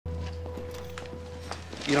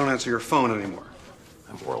You don't answer your phone anymore.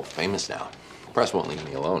 I'm world famous now. The press won't leave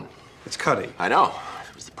me alone. It's Cuddy. I know. If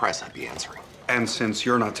it was the press, I'd be answering. And since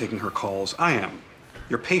you're not taking her calls, I am.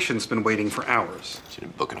 Your patient's been waiting for hours. She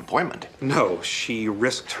didn't book an appointment. No, she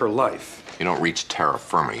risked her life. You don't reach terra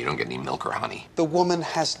firma, you don't get any milk or honey. The woman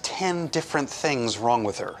has 10 different things wrong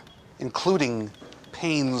with her, including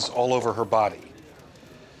pains all over her body.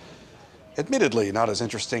 Admittedly, not as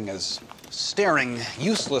interesting as staring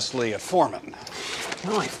uselessly at Foreman. You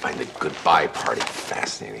know, I find a goodbye party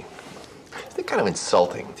fascinating. It's kind of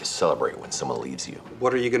insulting to celebrate when someone leaves you.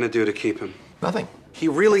 What are you going to do to keep him? Nothing. He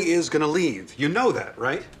really is going to leave. You know that,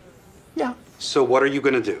 right? Yeah. So what are you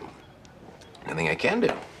going to do? Nothing I can do.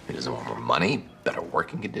 He doesn't want more money, better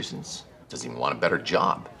working conditions. Doesn't even want a better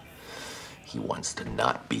job. He wants to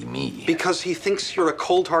not be me. Because he thinks you're a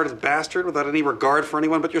cold-hearted bastard without any regard for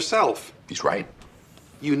anyone but yourself. He's right.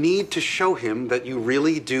 You need to show him that you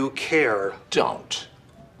really do care. Don't.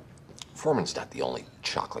 Foreman's not the only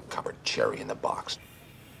chocolate-covered cherry in the box.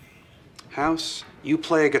 House, you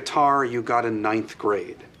play a guitar you got in 9th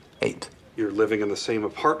grade. 8. You're living in the same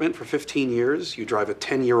apartment for 15 years. You drive a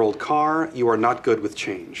 10-year-old car. You are not good with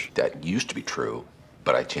change. That used to be true,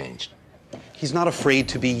 but I changed. He's not afraid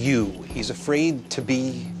to be you. He's afraid to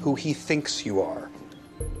be who he thinks you are.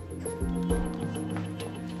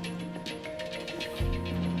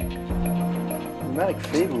 Rheumatic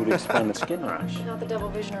fever would explain the skin rash. Not the double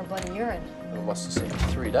vision or blood in urine. Well, lost to sleep for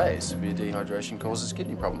 3 days. Severe dehydration causes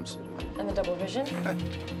kidney problems. And the double vision?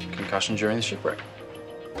 Concussion during the shipwreck.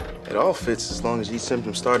 It all fits as long as these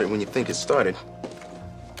symptoms started when you think it started.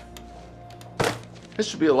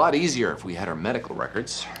 This would be a lot easier if we had our medical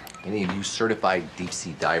records. Any of you certified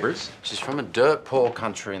deep-sea divers? She's from a dirt-poor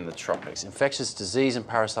country in the tropics. Infectious disease and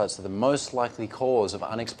parasites are the most likely cause of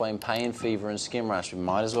unexplained pain, fever, and skin rash. We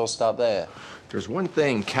might as well start there. There's one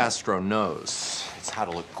thing Castro knows. It's how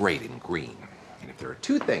to look great in green. And if there are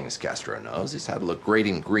 2 things Castro knows, it's how to look great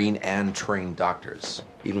in green and train doctors.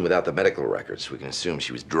 Even without the medical records, we can assume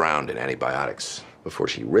she was drowned in antibiotics before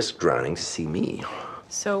she risked drowning to see me.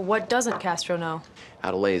 So what doesn't Castro know?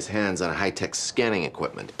 How to lay his hands on high-tech scanning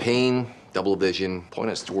equipment. Pain, double vision, point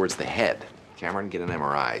us towards the head. Cameron, get an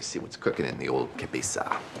MRI, see what's cooking in the old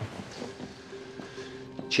cabeza.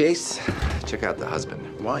 Chase, check out the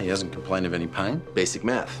husband. Why? He hasn't complained of any pain? Basic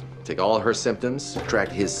math. Take all her symptoms,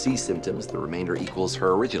 subtract his C symptoms, the remainder equals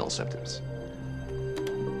her original symptoms.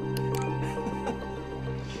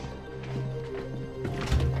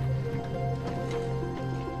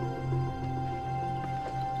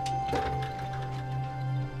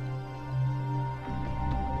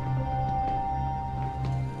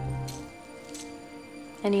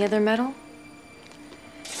 Any other metal?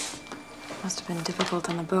 Must have been difficult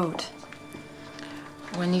on the boat.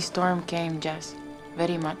 When the storm came, Jess,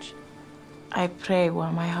 very much. I pray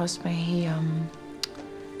while my husband,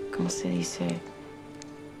 ¿cómo se dice?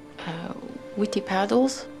 With the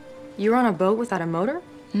paddles? You're on a boat without a motor?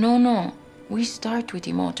 No. We start with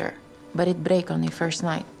the motor, but it break on the first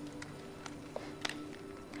night.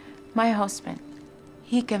 My husband,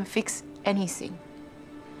 he can fix anything.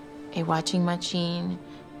 A washing machine,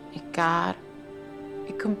 a car,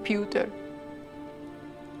 a computer.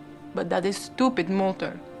 But that is stupid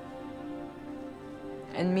motor.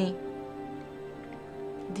 And me,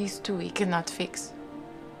 these 2 he cannot fix.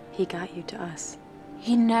 He got you to us.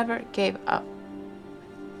 He never gave up.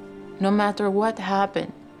 No matter what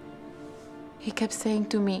happened, he kept saying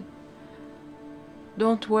to me,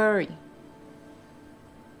 "Don't worry.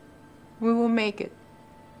 We will make it.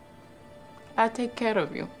 I'll take care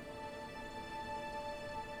of you."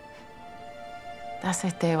 That's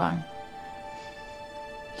Esteban.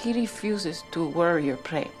 He refuses to worry or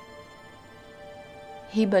pray.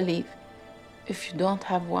 He believes if you don't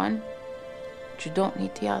have one, you don't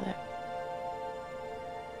need the other.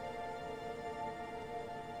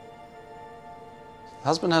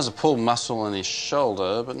 Husband has a pulled muscle in his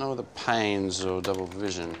shoulder, but no other pains or double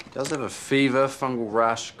vision. Does have a fever, fungal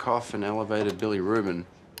rash, cough, and elevated bilirubin.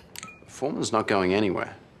 Foreman's not going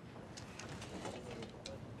anywhere.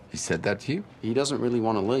 He said that to you? He doesn't really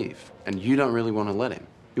want to leave, and you don't really want to let him.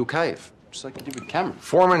 You'll cave, just like you did with Cameron.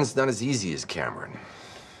 Foreman's not as easy as Cameron.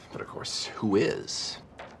 But of course, who is?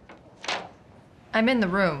 I'm in the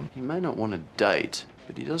room. He may not want a date,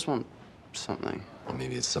 but he does want something. Well,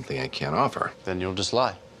 maybe it's something I can't offer. Then you'll just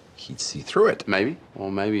lie. He'd see through it. Maybe.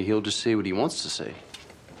 Or maybe he'll just see what he wants to see.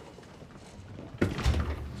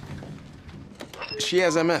 She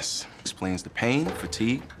has MS. Explains the pain,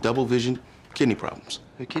 fatigue, double vision, Kidney problems.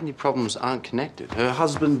 Her kidney problems aren't connected. Her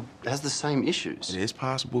husband has the same issues. It is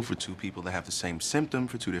possible for two people to have the same symptom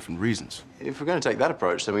for two different reasons. If we're going to take that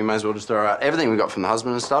approach, then we may as well just throw out everything we got from the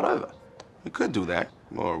husband and start over. We could do that.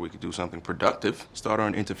 Or we could do something productive. Start her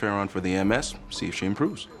on interferon for the MS, see if she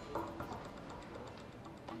improves.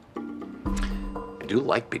 I do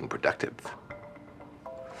like being productive.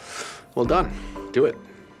 Well done. Do it.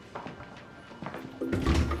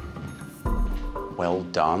 Well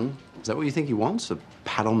done. Is that what you think he wants? A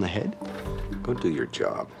pat on the head? Go do your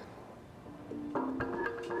job.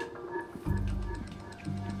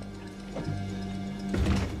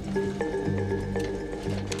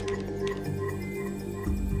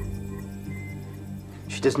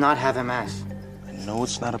 She does not have MS. I know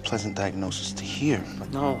it's not a pleasant diagnosis to hear,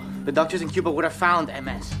 but No, the doctors in Cuba would have found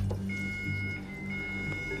MS.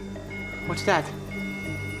 What's that?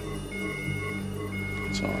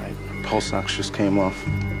 it's all right. Pulse ox just came off.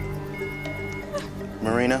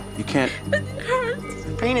 Marina, you can't...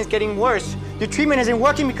 The pain is getting worse. Your treatment isn't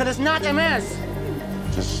working because it's not MS.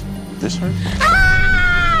 Does this hurt?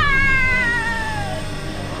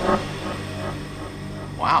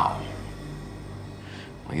 Wow.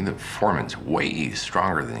 Well, either Foreman's way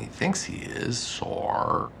stronger than he thinks he is,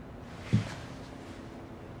 or...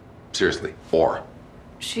 Seriously, or...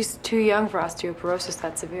 She's too young for osteoporosis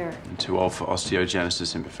that severe. And too old for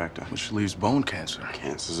osteogenesis imperfecta. Which leaves bone cancer.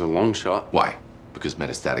 Cancer's a long shot. Why? Because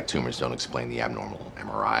metastatic tumors don't explain the abnormal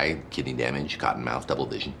MRI, kidney damage, cottonmouth, double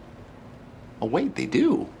vision. Oh, wait, they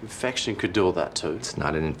do. Infection could do all that too. It's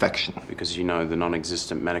not an infection. Because you know the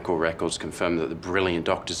non-existent medical records confirm that the brilliant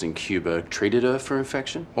doctors in Cuba treated her for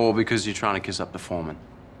infection? Or because you're trying to kiss up the Foreman?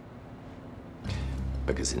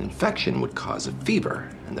 Because an infection would cause a fever,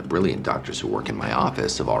 and the brilliant doctors who work in my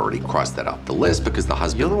office have already crossed that off the list because the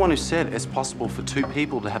husband... You're the one who said it's possible for two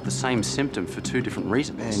people to have the same symptom for two different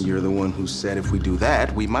reasons. And you're the one who said if we do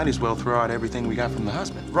that, we might as well throw out everything we got from the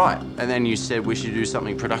husband. Right. And then you said we should do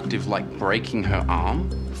something productive like breaking her arm?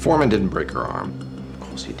 Foreman didn't break her arm. Of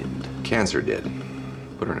course he didn't. Cancer did.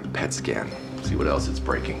 Put her in a PET scan. See what else it's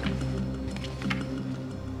breaking.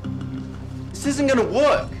 This isn't gonna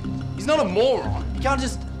work. He's not a moron. You can't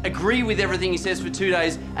just agree with everything he says for 2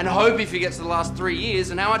 days and hope he forgets the last 3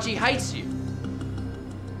 years and how much he hates you.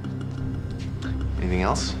 Anything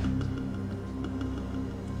else?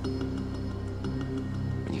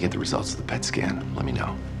 When you get the results of the PET scan, let me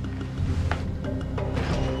know.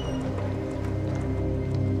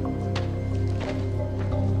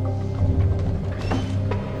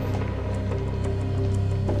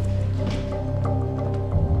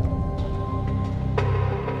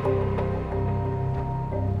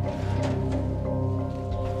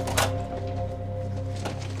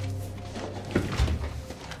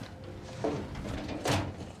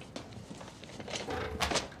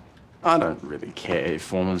 I don't really care if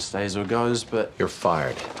Foreman stays or goes, but... You're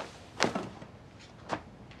fired.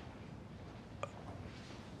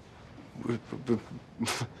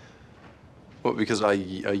 What, because I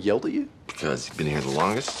yelled at you? Because you've been here the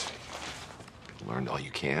longest, learned all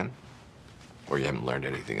you can, or you haven't learned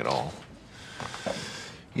anything at all.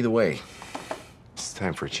 Either way, it's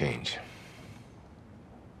time for a change.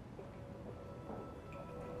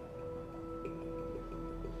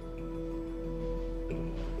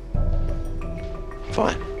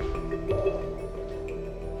 Fine.